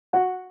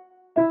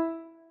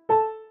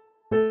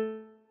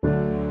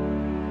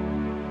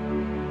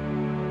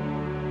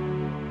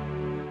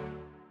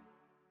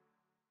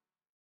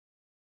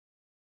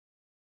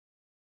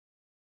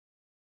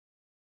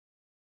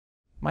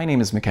My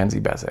name is Mackenzie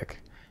Bezic.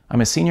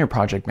 I'm a senior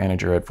project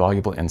manager at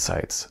Voluble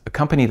Insights, a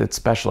company that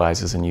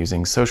specializes in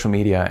using social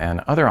media and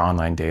other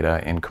online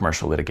data in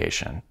commercial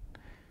litigation.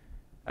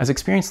 As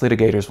experienced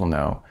litigators will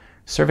know,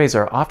 surveys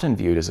are often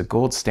viewed as a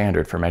gold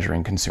standard for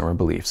measuring consumer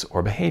beliefs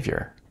or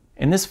behavior.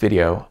 In this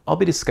video, I'll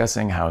be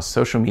discussing how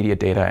social media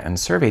data and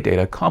survey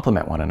data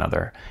complement one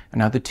another,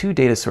 and how the two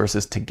data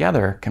sources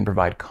together can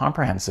provide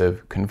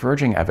comprehensive,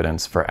 converging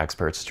evidence for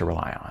experts to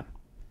rely on.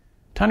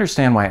 To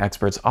understand why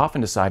experts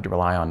often decide to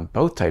rely on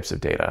both types of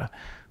data,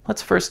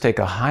 let's first take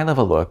a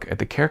high-level look at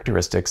the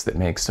characteristics that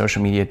make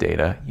social media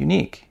data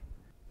unique.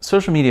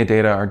 Social media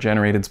data are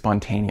generated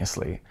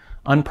spontaneously,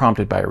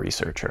 unprompted by a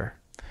researcher.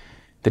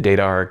 The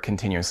data are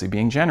continuously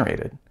being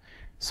generated.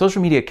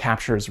 Social media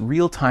captures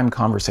real-time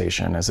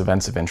conversation as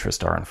events of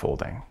interest are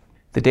unfolding.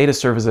 The data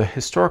serve as a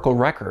historical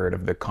record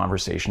of the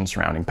conversation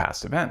surrounding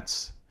past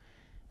events.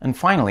 And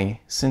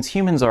finally, since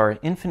humans are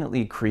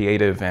infinitely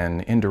creative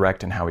and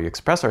indirect in how we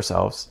express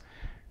ourselves,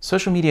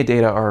 social media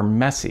data are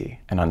messy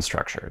and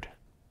unstructured.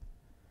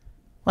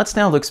 Let's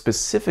now look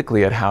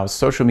specifically at how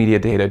social media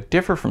data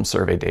differ from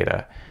survey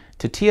data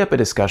to tee up a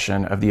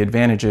discussion of the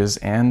advantages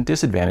and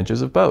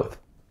disadvantages of both.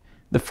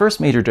 The first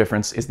major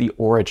difference is the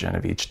origin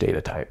of each data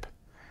type.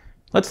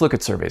 Let's look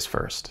at surveys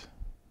first.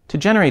 To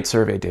generate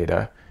survey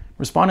data,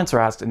 respondents are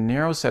asked a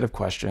narrow set of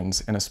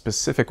questions in a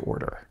specific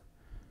order.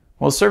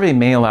 While a survey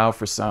may allow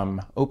for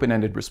some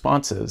open-ended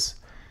responses,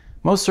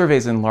 most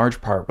surveys in large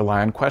part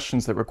rely on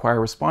questions that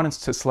require respondents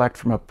to select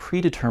from a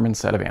predetermined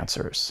set of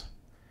answers.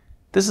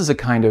 This is a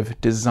kind of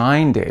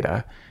design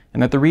data, in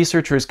that the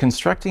researcher is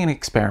constructing an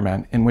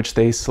experiment in which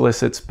they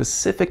solicit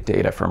specific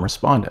data from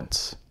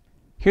respondents.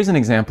 Here's an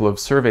example of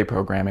survey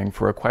programming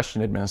for a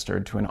question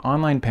administered to an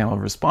online panel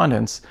of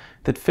respondents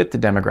that fit the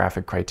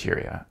demographic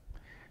criteria.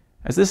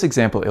 As this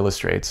example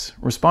illustrates,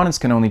 respondents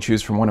can only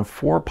choose from one of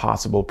 4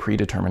 possible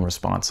predetermined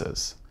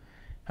responses.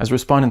 As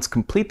respondents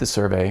complete the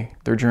survey,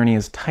 their journey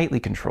is tightly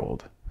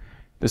controlled.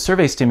 The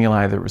survey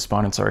stimuli that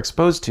respondents are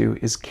exposed to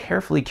is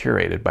carefully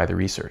curated by the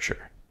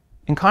researcher.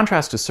 In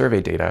contrast to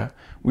survey data,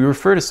 we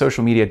refer to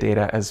social media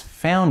data as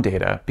found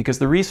data because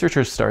the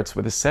researcher starts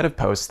with a set of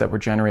posts that were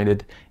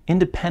generated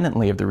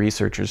independently of the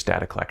researcher's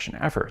data collection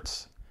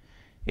efforts.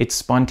 It's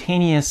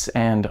spontaneous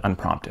and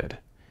unprompted.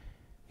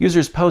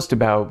 Users post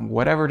about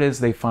whatever it is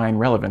they find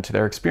relevant to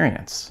their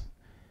experience.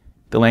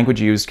 The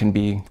language used can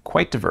be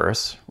quite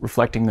diverse,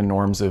 reflecting the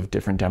norms of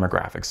different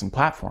demographics and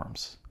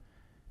platforms.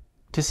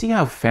 To see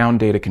how found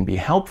data can be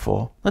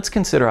helpful, let's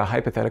consider a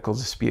hypothetical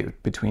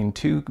dispute between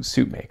two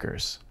soup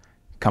makers,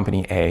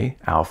 Company A,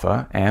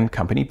 Alpha, and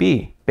Company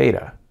B,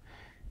 Beta.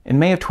 In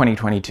May of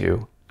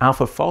 2022,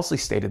 Alpha falsely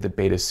stated that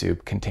Beta's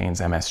soup contains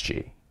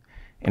MSG.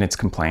 In its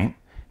complaint,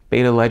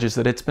 Beta alleges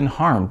that it's been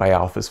harmed by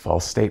Alpha's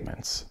false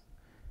statements.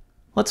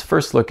 Let's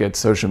first look at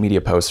social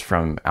media posts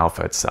from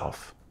Alpha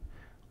itself.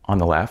 On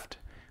the left,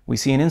 we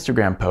see an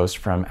Instagram post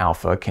from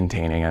Alpha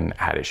containing an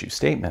at-issue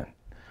statement.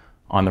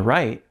 On the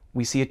right,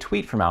 we see a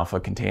tweet from Alpha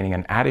containing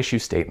an at-issue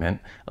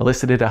statement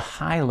elicited a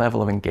high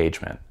level of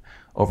engagement,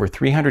 over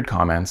 300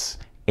 comments,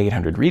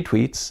 800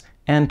 retweets,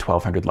 and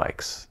 1,200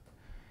 likes.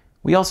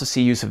 We also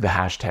see use of the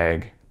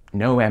hashtag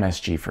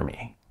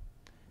 #NoMSGForMe.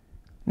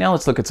 Now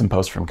let's look at some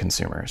posts from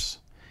consumers.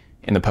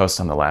 In the post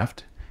on the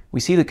left, we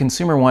see that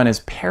consumer 1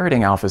 is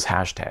parroting Alpha's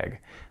hashtag,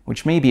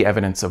 which may be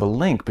evidence of a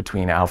link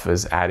between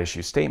Alpha's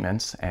at-issue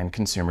statements and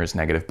consumers'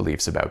 negative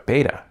beliefs about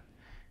Beta.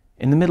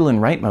 In the middle and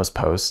rightmost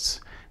posts,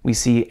 we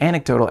see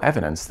anecdotal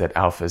evidence that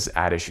Alpha's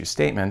at-issue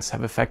statements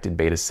have affected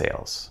Beta's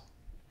sales.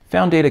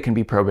 Found data can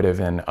be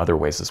probative in other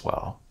ways as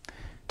well.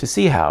 To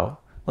see how,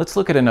 let's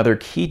look at another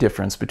key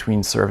difference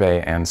between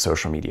survey and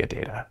social media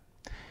data.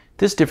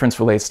 This difference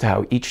relates to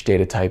how each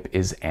data type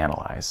is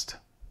analyzed.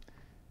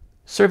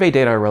 Survey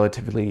data are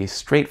relatively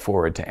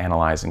straightforward to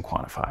analyze and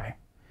quantify.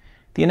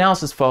 The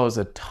analysis follows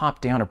a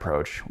top-down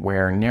approach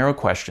where narrow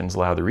questions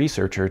allow the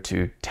researcher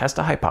to test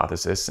a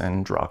hypothesis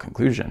and draw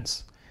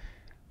conclusions.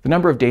 The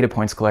number of data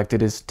points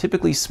collected is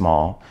typically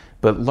small,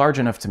 but large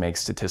enough to make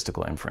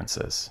statistical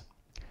inferences.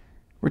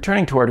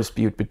 Returning to our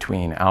dispute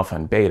between Alpha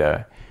and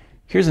Beta,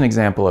 here's an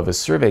example of a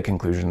survey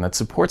conclusion that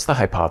supports the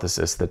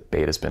hypothesis that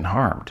Beta's been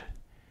harmed.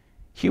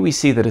 Here we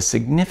see that a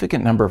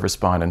significant number of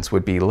respondents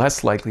would be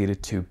less likely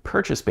to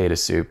purchase Beta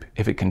soup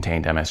if it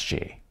contained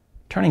MSG.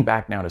 Turning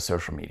back now to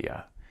social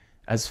media.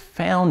 As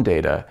found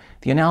data,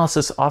 the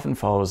analysis often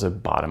follows a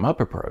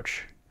bottom-up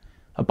approach.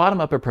 A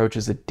bottom-up approach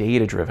is a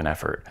data-driven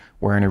effort,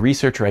 wherein a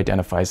researcher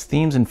identifies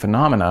themes and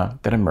phenomena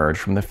that emerge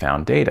from the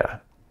found data.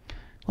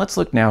 Let's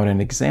look now at an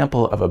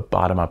example of a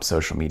bottom-up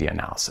social media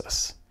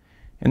analysis.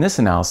 In this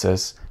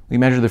analysis, we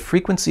measure the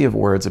frequency of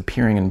words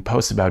appearing in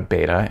posts about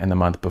Beta in the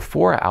month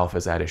before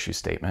Alpha's at-issue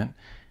statement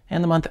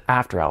and the month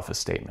after Alpha's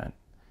statement.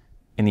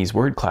 In these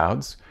word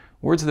clouds,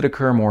 words that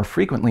occur more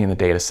frequently in the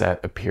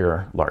dataset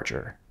appear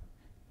larger.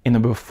 In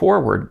the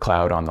before word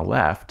cloud on the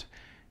left,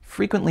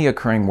 frequently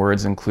occurring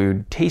words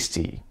include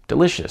tasty,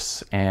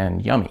 delicious,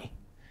 and yummy.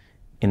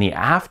 In the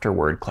after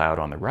word cloud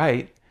on the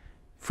right,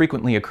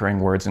 frequently occurring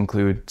words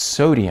include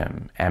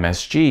sodium,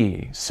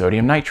 MSG,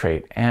 sodium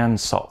nitrate, and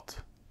salt.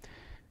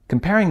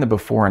 Comparing the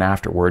before and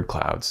after word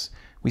clouds,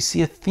 we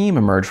see a theme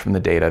emerge from the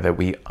data that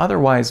we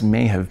otherwise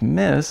may have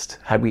missed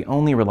had we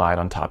only relied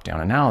on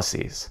top-down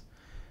analyses.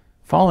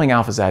 Following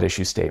Alpha's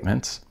at-issue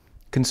statements,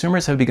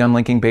 consumers have begun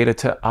linking beta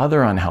to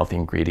other unhealthy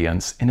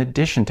ingredients in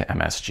addition to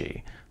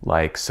MSG,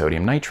 like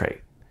sodium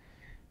nitrate.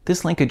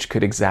 This linkage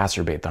could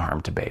exacerbate the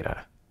harm to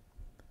beta.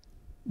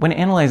 When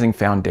analyzing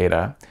found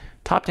data,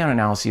 top-down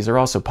analyses are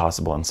also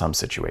possible in some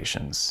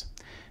situations.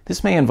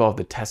 This may involve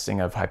the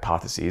testing of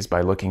hypotheses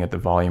by looking at the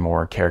volume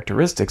or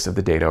characteristics of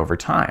the data over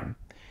time.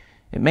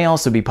 It may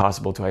also be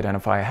possible to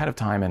identify ahead of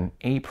time an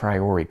a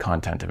priori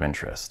content of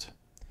interest.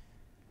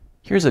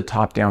 Here's a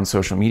top-down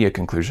social media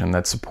conclusion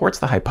that supports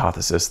the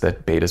hypothesis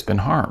that beta's been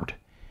harmed.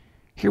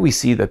 Here we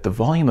see that the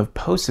volume of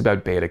posts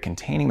about beta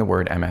containing the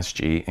word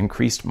MSG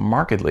increased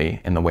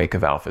markedly in the wake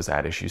of Alpha's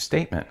at-issue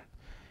statement.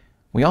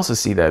 We also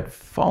see that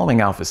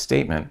following Alpha's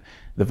statement,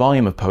 the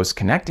volume of posts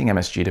connecting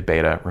MSG to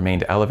beta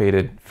remained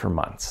elevated for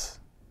months.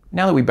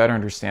 Now that we better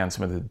understand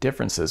some of the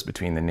differences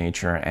between the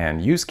nature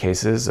and use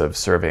cases of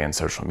survey and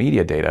social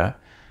media data,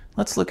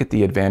 let's look at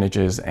the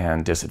advantages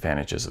and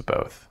disadvantages of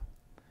both.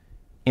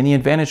 In the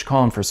advantage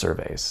column for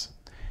surveys,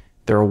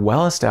 there are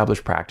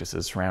well-established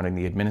practices surrounding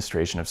the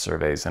administration of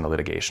surveys in a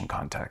litigation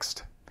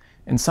context.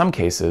 In some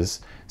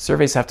cases,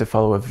 surveys have to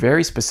follow a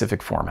very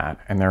specific format,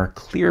 and there are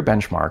clear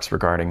benchmarks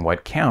regarding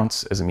what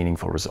counts as a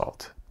meaningful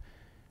result.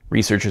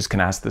 Researchers can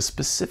ask the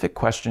specific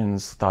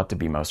questions thought to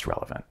be most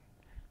relevant.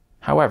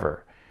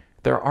 However,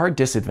 there are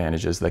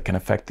disadvantages that can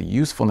affect the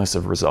usefulness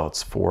of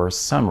results for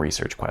some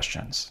research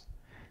questions.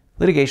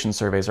 Litigation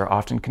surveys are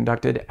often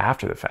conducted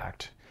after the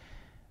fact.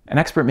 An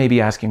expert may be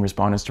asking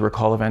respondents to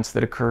recall events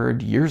that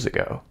occurred years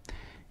ago.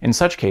 In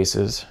such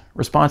cases,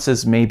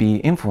 responses may be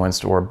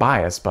influenced or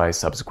biased by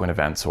subsequent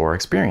events or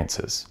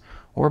experiences,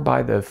 or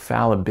by the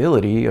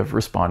fallibility of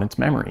respondents'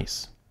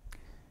 memories.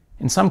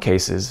 In some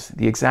cases,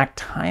 the exact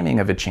timing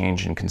of a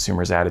change in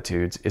consumers'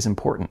 attitudes is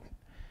important.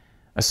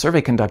 A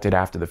survey conducted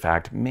after the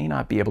fact may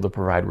not be able to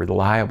provide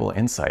reliable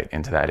insight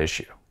into that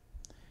issue.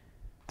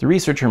 The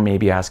researcher may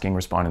be asking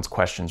respondents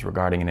questions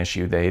regarding an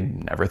issue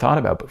they'd never thought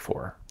about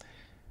before.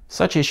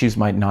 Such issues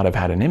might not have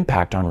had an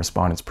impact on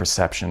respondents'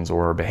 perceptions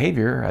or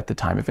behavior at the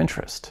time of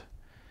interest.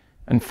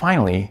 And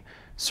finally,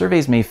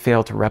 surveys may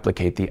fail to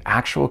replicate the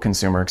actual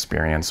consumer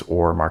experience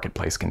or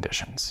marketplace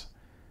conditions.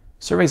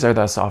 Surveys are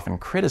thus often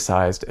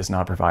criticized as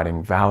not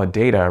providing valid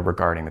data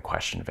regarding the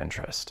question of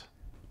interest.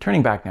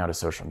 Turning back now to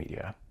social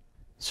media.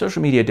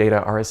 Social media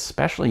data are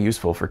especially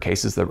useful for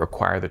cases that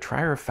require the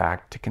trier of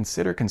fact to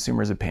consider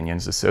consumers'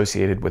 opinions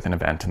associated with an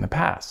event in the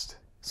past.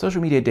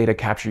 Social media data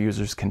capture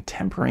users'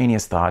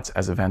 contemporaneous thoughts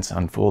as events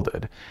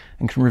unfolded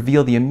and can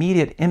reveal the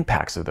immediate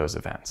impacts of those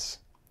events.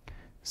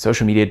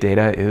 Social media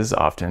data is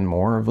often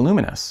more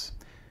voluminous.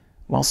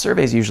 While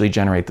surveys usually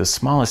generate the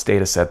smallest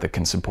data set that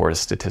can support a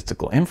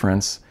statistical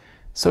inference,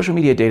 social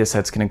media data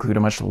sets can include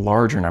a much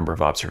larger number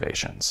of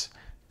observations,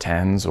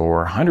 tens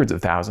or hundreds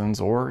of thousands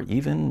or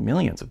even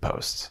millions of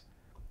posts.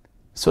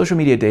 Social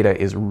media data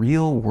is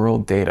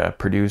real-world data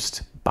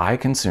produced by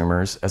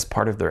consumers as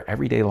part of their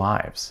everyday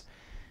lives,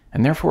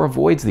 and therefore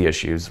avoids the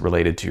issues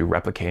related to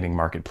replicating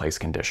marketplace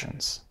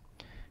conditions.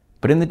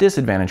 But in the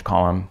disadvantage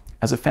column,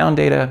 as a found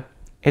data,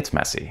 it's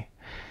messy.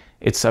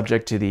 It's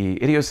subject to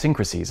the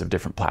idiosyncrasies of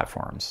different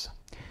platforms.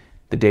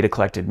 The data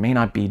collected may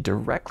not be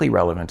directly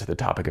relevant to the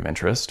topic of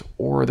interest,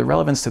 or the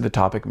relevance to the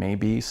topic may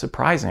be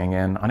surprising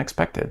and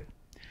unexpected.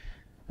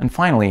 And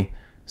finally,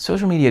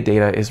 social media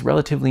data is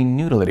relatively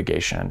new to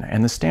litigation,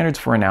 and the standards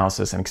for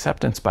analysis and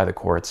acceptance by the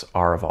courts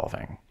are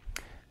evolving.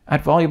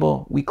 At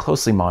Voluble, we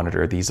closely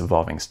monitor these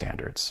evolving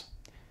standards.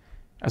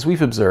 As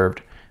we've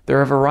observed, there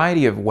are a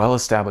variety of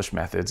well-established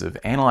methods of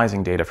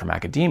analyzing data from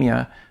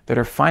academia that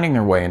are finding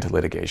their way into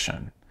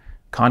litigation.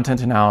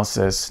 Content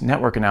analysis,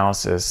 network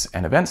analysis,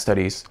 and event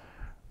studies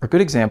are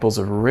good examples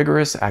of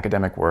rigorous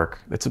academic work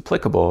that's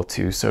applicable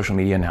to social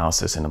media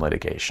analysis in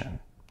litigation.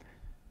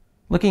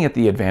 Looking at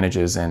the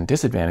advantages and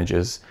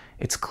disadvantages,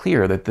 it's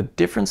clear that the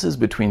differences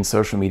between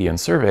social media and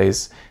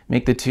surveys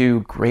make the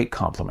two great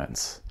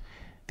complements.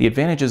 The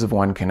advantages of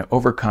one can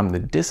overcome the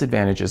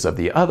disadvantages of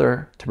the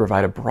other to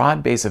provide a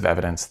broad base of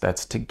evidence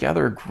that's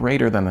together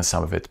greater than the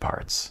sum of its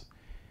parts.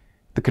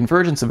 The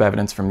convergence of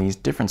evidence from these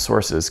different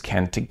sources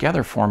can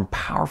together form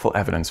powerful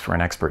evidence for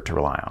an expert to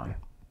rely on.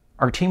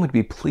 Our team would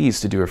be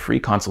pleased to do a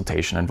free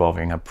consultation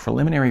involving a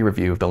preliminary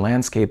review of the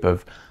landscape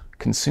of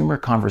consumer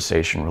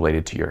conversation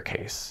related to your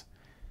case.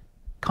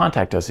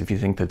 Contact us if you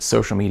think that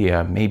social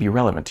media may be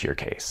relevant to your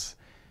case.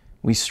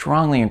 We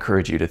strongly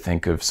encourage you to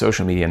think of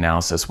social media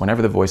analysis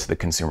whenever the voice of the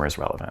consumer is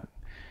relevant.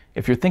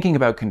 If you're thinking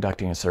about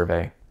conducting a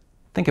survey,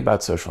 think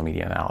about social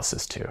media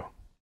analysis too.